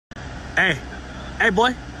Hey, hey,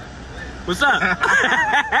 boy. What's up?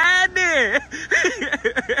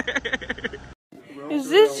 Is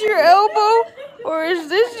this your elbow? Or is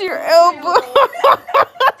this your elbow?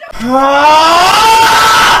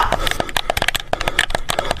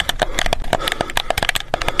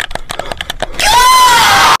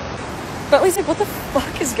 But Lisa, what the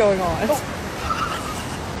fuck is going on? Oh.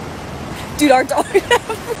 Dude, our dog.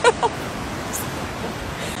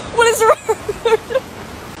 What is wrong?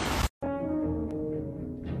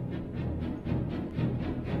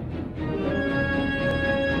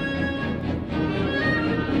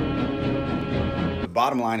 The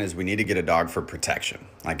bottom line is we need to get a dog for protection.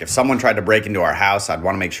 Like if someone tried to break into our house, I'd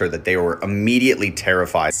want to make sure that they were immediately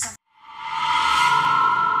terrified. This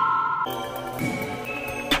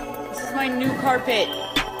is my new carpet.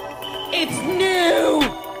 It's new!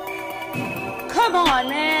 Come on,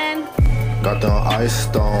 man! Got them ice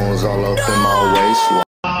stones all up in my waistline.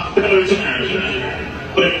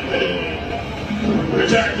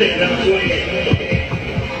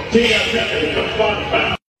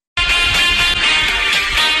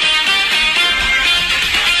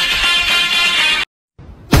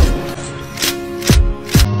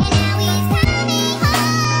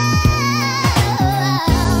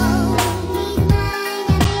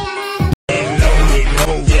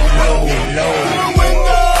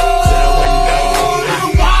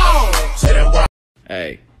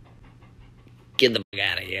 Hey, get the fuck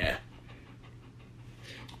out of here.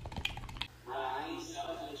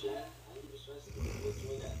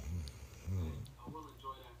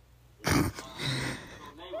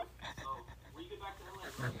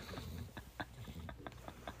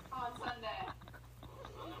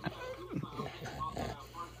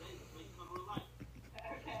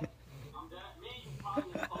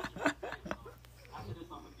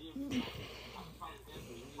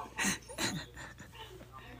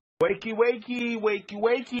 Wakey, wakey, wakey,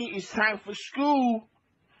 wakey, it's time for school.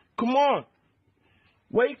 Come on.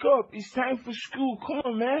 Wake up, it's time for school. Come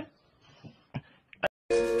on, man.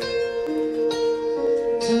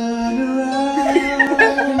 Turn around,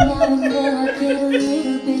 every now and then I get a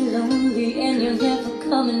little bit lonely and you're never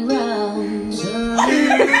coming round. Turn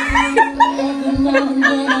around, every now and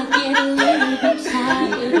then I get a little bit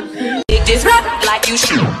tired of it. Just rap like you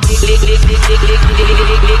should.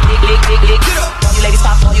 You ladies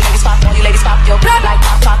pop, you ladies pop, you ladies pop your blood like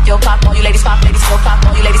pop your pop, you ladies pop, ladies go pop,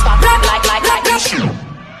 you ladies pop rap like you should.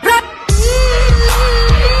 Rap.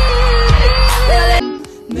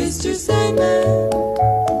 Mr. Sandman,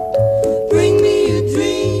 bring me a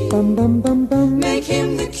dream. Bum bum bum bum. Make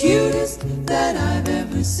him the cutest that I've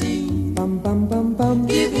ever seen. Bum bum bum bum.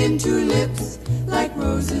 Give him two lips like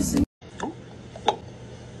roses and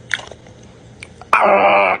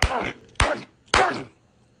Oh,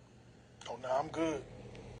 no, I'm good.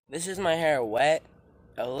 This is my hair wet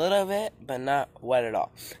a little bit, but not wet at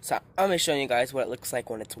all. So I'm going to show you guys what it looks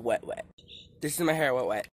like when it's wet. This is my hair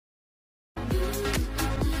wet.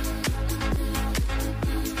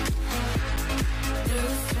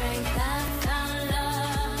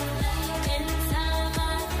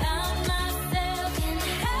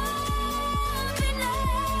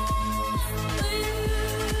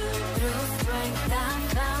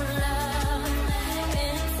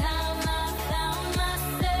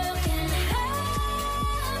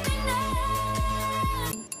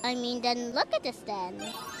 I mean, then look at this then.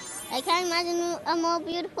 I can't imagine a more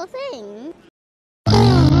beautiful thing.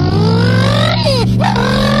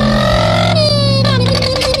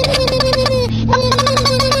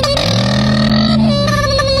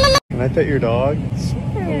 Can I pet your dog? Sure.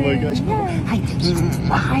 Oh my gosh. Yeah.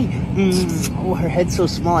 Hi. Oh, her head's so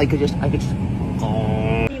small. I could just. That's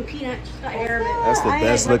the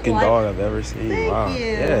best looking dog I've ever seen. Wow.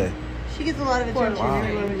 Yeah. She gets a lot of attention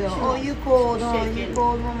everywhere we go. Oh, you cold, oh, you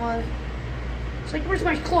cold, mama. It's like, where's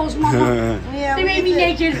my clothes, mama? Yeah, they made me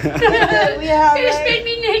naked. Yeah, they just made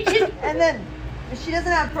me naked. And then, if she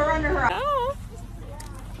doesn't have fur under her eyes. Oh.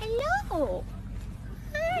 Hello.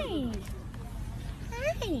 Hi.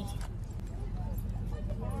 Hi.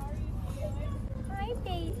 Hi,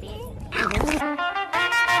 baby.